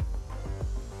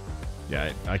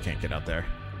 Yeah, I can't get out there.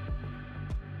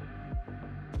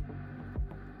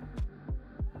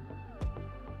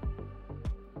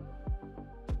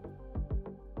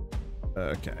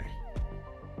 Okay.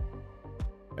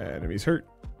 Enemies hurt.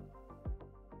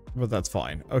 But that's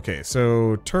fine. Okay,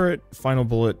 so turret, final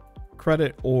bullet,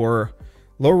 credit, or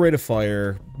lower rate of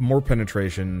fire, more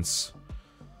penetrations.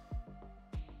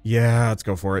 Yeah, let's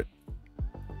go for it.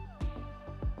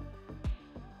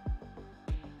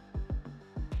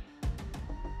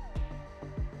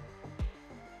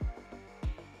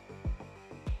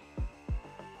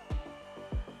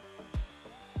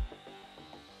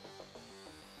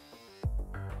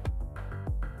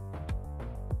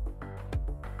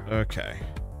 Okay.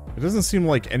 It doesn't seem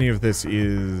like any of this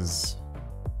is...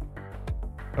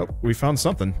 Oh, we found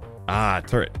something. Ah,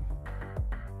 turret.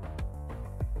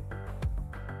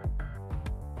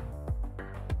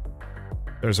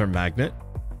 There's our magnet.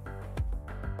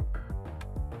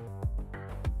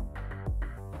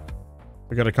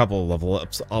 We got a couple of level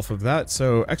ups off of that,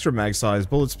 so extra mag size,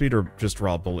 bullet speed, or just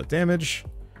raw bullet damage.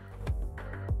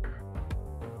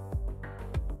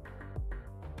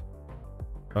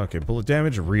 Okay, bullet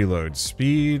damage, reload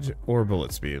speed, or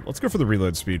bullet speed. Let's go for the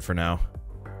reload speed for now.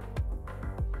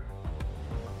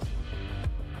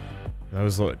 That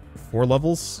was, what, 4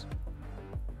 levels?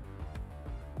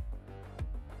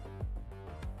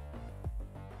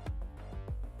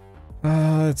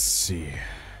 Let's see.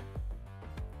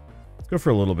 Let's go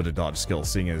for a little bit of dodge skill,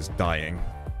 seeing as dying.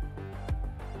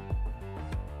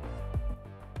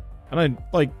 And I,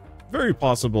 like, very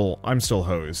possible I'm still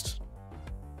hosed.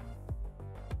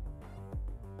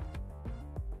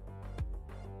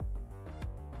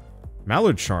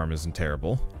 Mallard Charm isn't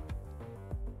terrible.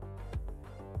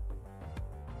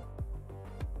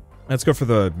 Let's go for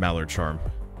the Mallard Charm.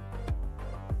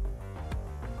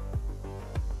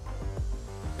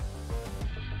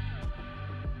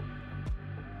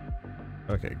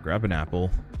 Okay, grab an apple.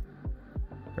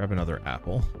 Grab another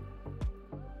apple.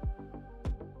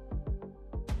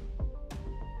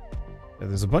 Yeah,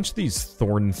 there's a bunch of these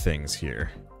thorn things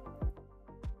here.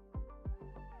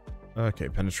 Okay,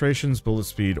 penetrations, bullet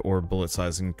speed, or bullet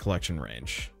size and collection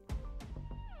range.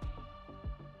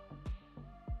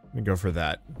 Let me go for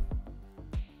that.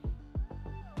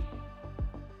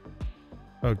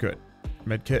 Oh, good.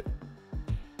 Medkit.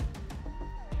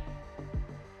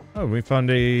 Oh, we found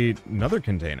another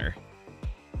container.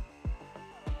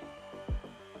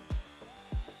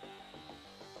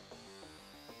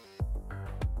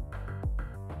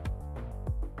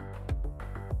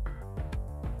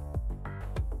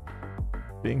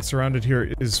 Being surrounded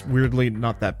here is weirdly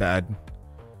not that bad.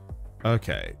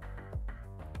 Okay.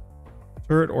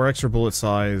 Turret or extra bullet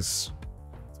size.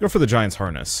 Let's go for the Giant's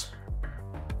Harness.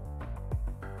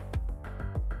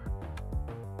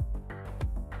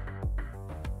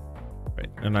 Right,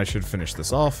 and I should finish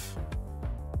this off.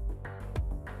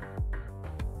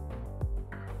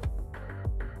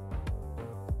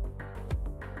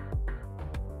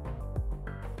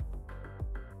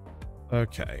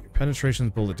 Okay,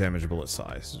 penetrations, bullet damage, bullet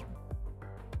size.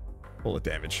 Bullet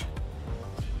damage.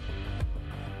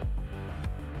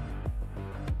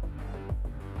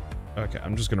 Okay,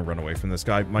 I'm just gonna run away from this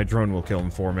guy. My drone will kill him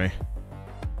for me.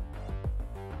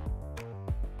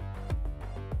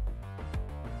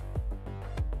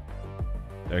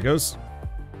 There it goes.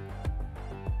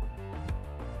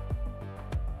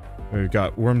 We've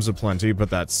got worms aplenty, but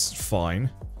that's fine.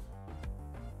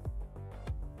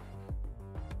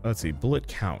 Let's see, bullet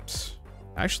count.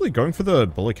 Actually, going for the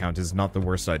bullet count is not the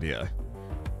worst idea.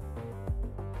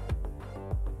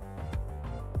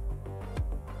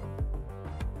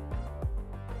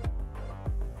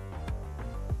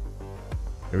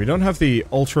 Okay, we don't have the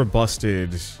ultra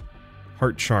busted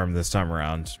heart charm this time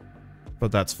around,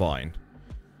 but that's fine.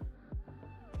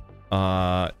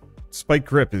 Spike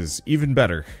grip is even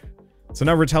better. So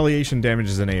now retaliation damage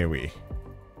is an AoE.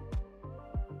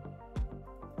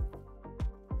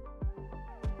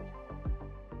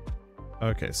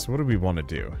 Okay, so what do we want to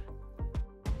do?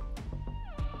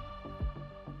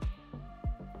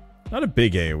 Not a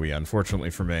big AoE,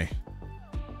 unfortunately for me.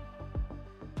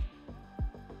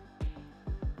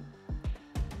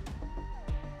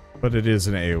 But it is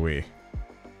an AoE.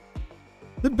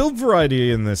 The build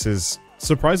variety in this is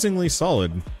surprisingly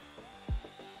solid.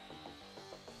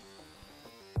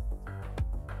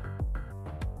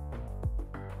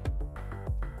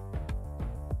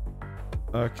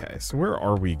 Okay, so where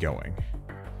are we going?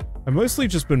 I've mostly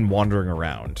just been wandering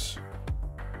around.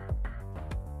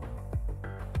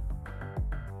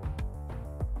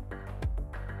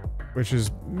 Which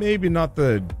is maybe not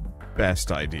the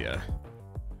best idea.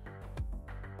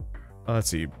 Let's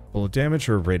see. Bullet damage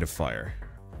or rate of fire?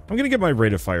 I'm gonna get my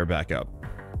rate of fire back up.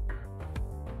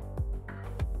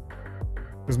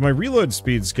 Because my reload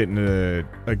speed's getting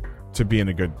to be in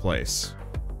a good place.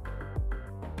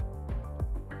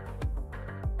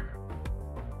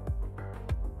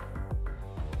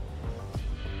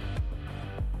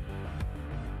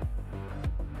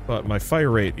 But my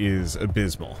fire rate is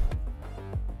abysmal.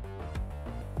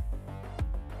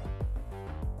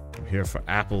 I'm here for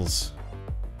apples.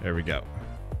 There we go.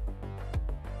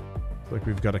 Looks like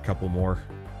we've got a couple more.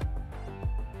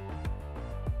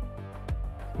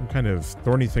 Some kind of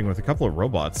thorny thing with a couple of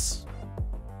robots.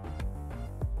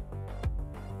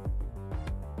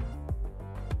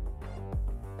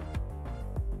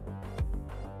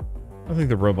 I don't think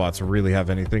the robots really have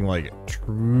anything, like,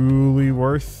 truly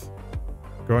worth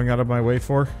going out of my way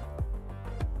for.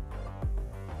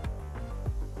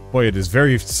 Boy, it is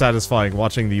very satisfying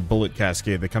watching the bullet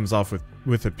cascade that comes off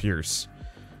with a pierce.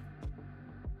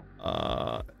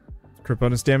 Crit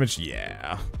bonus damage?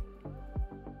 Yeah.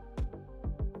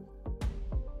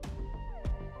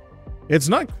 It's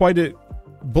not quite a...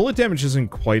 Bullet damage isn't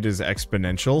quite as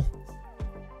exponential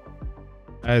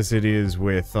as it is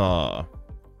with, some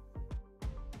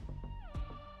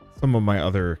of my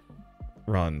other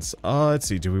runs. Let's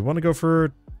see. Do we want to go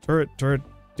for turret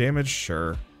damage?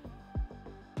 Sure.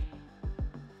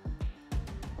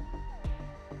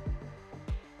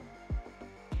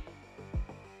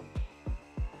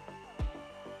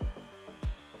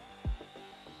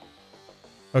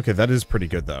 Okay, that is pretty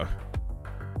good, though.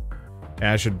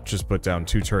 Yeah, I should just put down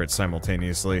 2 turrets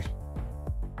simultaneously.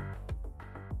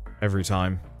 Every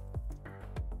time.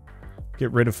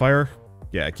 Get rid of fire?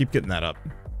 Yeah, keep getting that up.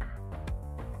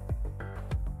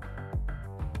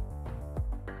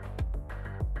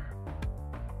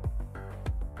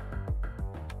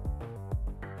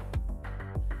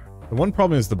 The one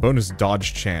problem is the bonus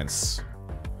dodge chance.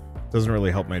 Doesn't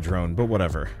really help my drone, but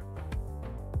whatever.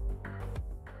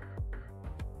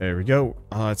 There we go.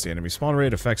 Let's see, enemy spawn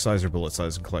rate, effect size, or bullet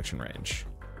size, and collection range.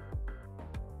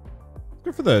 Let's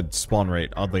go for the spawn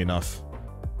rate, oddly enough.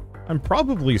 I'm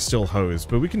probably still hosed,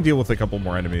 but we can deal with a couple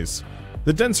more enemies.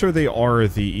 The denser they are,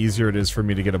 the easier it is for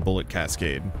me to get a bullet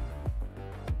cascade.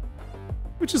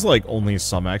 Which is like only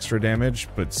some extra damage,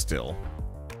 but still.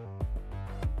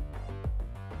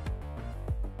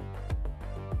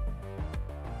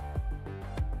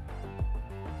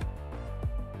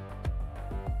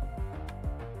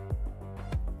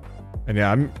 And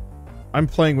yeah, I'm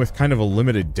playing with kind of a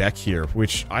limited deck here,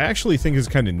 which I actually think is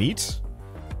kind of neat.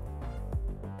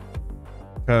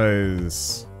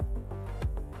 Because,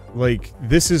 like,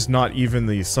 this is not even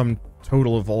the sum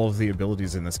total of all of the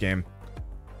abilities in this game.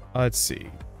 Let's see.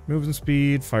 Movement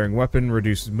speed, firing weapon,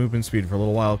 reduces movement speed for a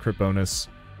little while, crit bonus.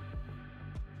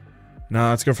 Nah,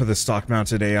 let's go for the stock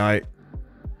mounted AI.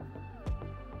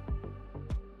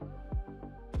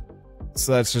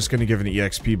 So that's just going to give an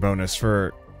EXP bonus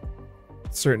for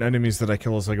certain enemies that I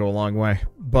kill as I go a long way.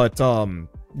 But,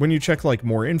 when you check, like,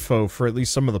 more info for at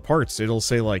least some of the parts, it'll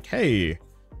say, like, hey,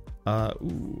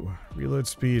 ooh, reload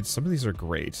speed. Some of these are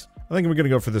great. I think I'm gonna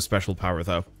go for the special power,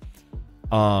 though.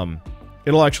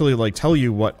 It'll actually, like, tell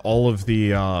you what all of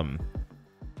the, oh,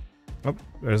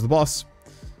 there's the boss.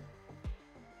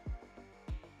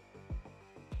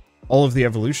 All of the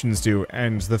evolutions do,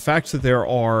 and the fact that there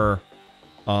are,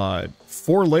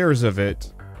 4 layers of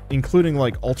it, including,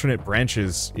 like, alternate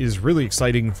branches, is really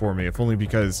exciting for me, if only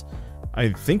because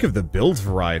I think of the build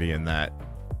variety in that.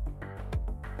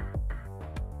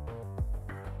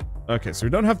 Okay, so we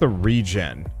don't have the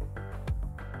regen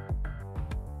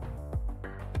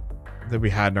that we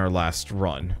had in our last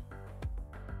run.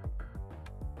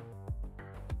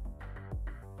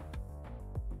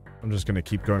 I'm just gonna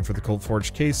keep going for the cold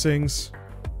forged casings.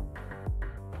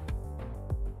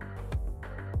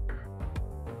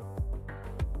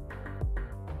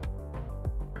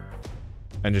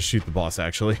 And just shoot the boss,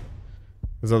 actually.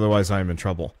 Because otherwise I am in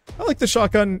trouble. I like the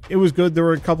shotgun. It was good. There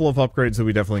were a couple of upgrades that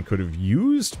we definitely could have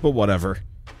used, but whatever.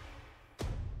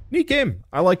 Neat game.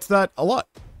 I liked that a lot.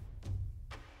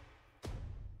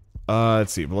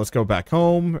 Let's see. But let's go back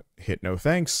home. Hit no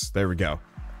thanks. There we go.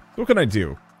 What can I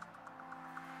do?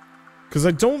 Because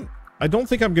I don't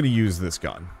think I'm going to use this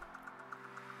gun.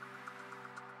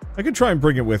 I could try and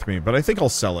bring it with me, but I think I'll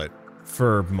sell it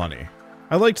for money.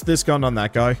 I liked this gun on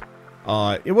that guy.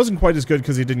 It wasn't quite as good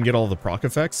because he didn't get all the proc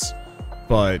effects,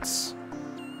 but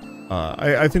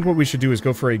I think what we should do is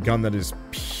go for a gun that is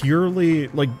purely,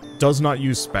 like, does not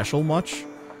use special much,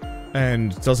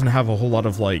 and doesn't have a whole lot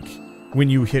of, like, when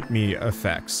you hit me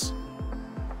effects.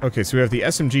 Okay, so we have the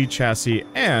SMG chassis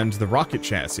and the rocket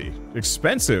chassis.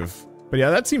 Expensive, but yeah,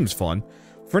 that seems fun.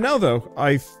 For now, though,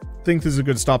 I think this is a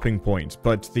good stopping point,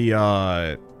 but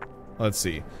the, let's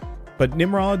see. But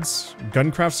NIMRODS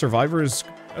Guncraft Survivor is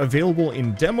available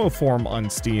in demo form on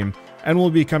Steam, and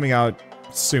will be coming out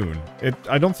soon.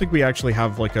 I don't think we actually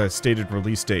have, like, a stated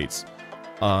release date.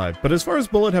 But as far as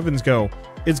bullet heavens go,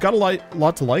 it's got a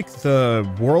lot to like. The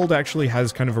world actually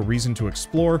has kind of a reason to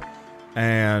explore,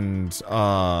 and,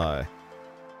 I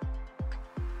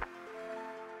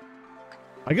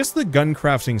guess the gun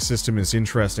crafting system is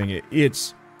interesting.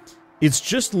 It's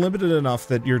just limited enough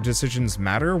that your decisions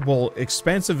matter, while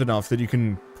expansive enough that you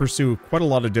can pursue quite a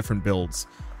lot of different builds,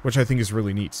 which I think is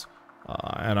really neat.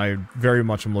 And I very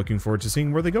much am looking forward to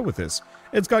seeing where they go with this.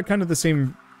 It's got kind of the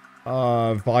same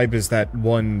vibe as that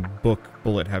one book,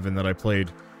 Bullet Heaven, that I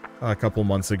played a couple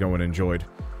months ago and enjoyed.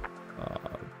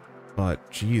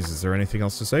 But, geez, is there anything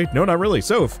else to say? No, not really.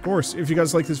 So, of course, if you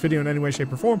guys like this video in any way,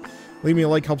 shape, or form, leave me a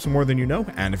like, helps more than you know.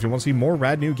 And if you want to see more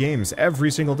rad new games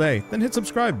every single day, then hit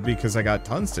subscribe, because I got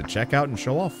tons to check out and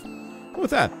show off.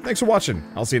 With that, thanks for watching.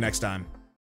 I'll see you next time.